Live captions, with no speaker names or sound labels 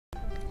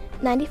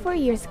94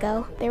 years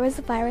ago, there was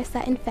a virus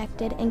that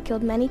infected and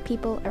killed many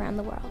people around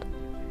the world.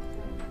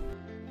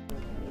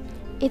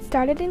 It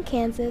started in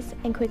Kansas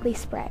and quickly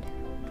spread.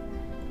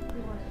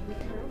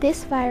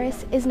 This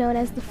virus is known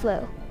as the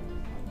flu.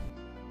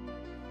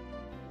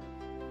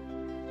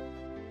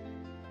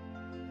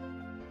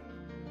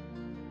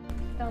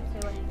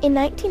 In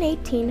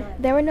 1918,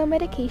 there were no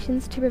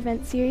medications to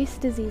prevent serious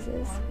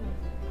diseases.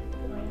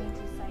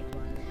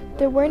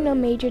 There were no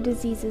major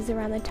diseases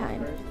around the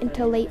time,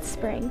 until late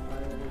spring.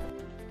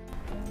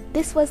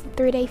 This was the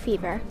 3-day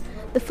fever.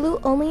 The flu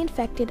only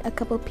infected a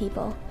couple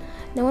people.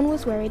 No one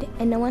was worried,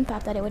 and no one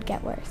thought that it would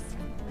get worse.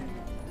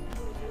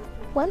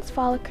 Once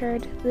fall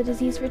occurred, the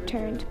disease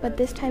returned, but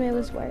this time it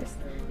was worse.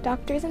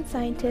 Doctors and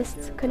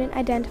scientists couldn't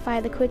identify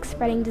the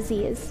quick-spreading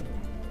disease.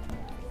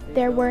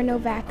 There were no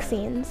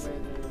vaccines.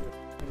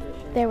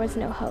 There was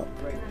no hope.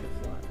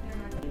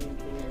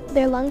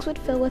 Their lungs would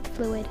fill with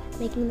fluid,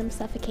 making them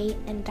suffocate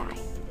and die.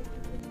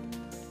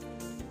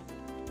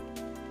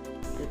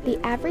 The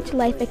average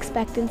life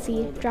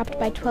expectancy dropped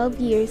by 12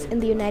 years in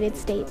the United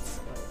States,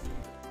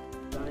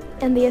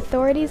 and the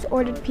authorities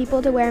ordered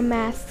people to wear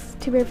masks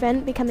to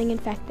prevent becoming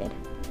infected.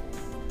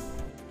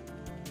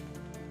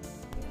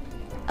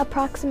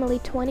 Approximately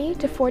 20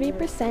 to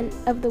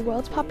 40% of the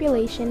world's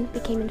population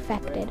became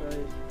infected.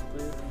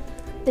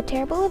 The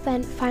terrible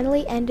event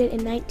finally ended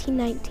in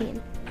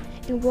 1919.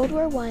 In World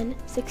War I,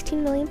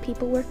 16 million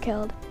people were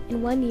killed.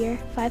 In 1 year,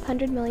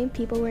 500 million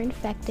people were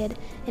infected,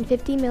 and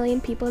 50 million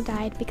people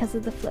died because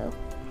of the flu.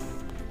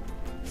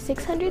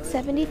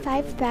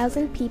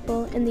 675,000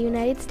 people in the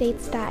United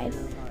States died.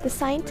 The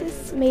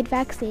scientists made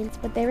vaccines,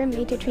 but they were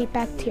made to treat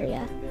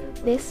bacteria.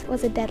 This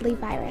was a deadly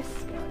virus.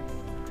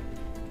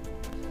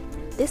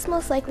 This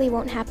most likely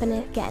won't happen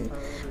again,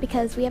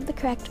 because we have the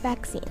correct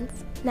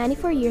vaccines.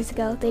 94 years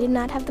ago, they did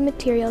not have the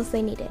materials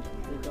they needed.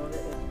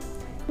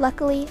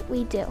 Luckily,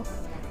 we do.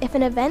 If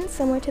an event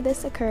similar to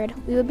this occurred,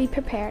 we would be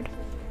prepared.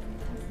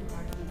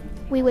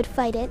 We would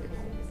fight it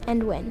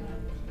and win.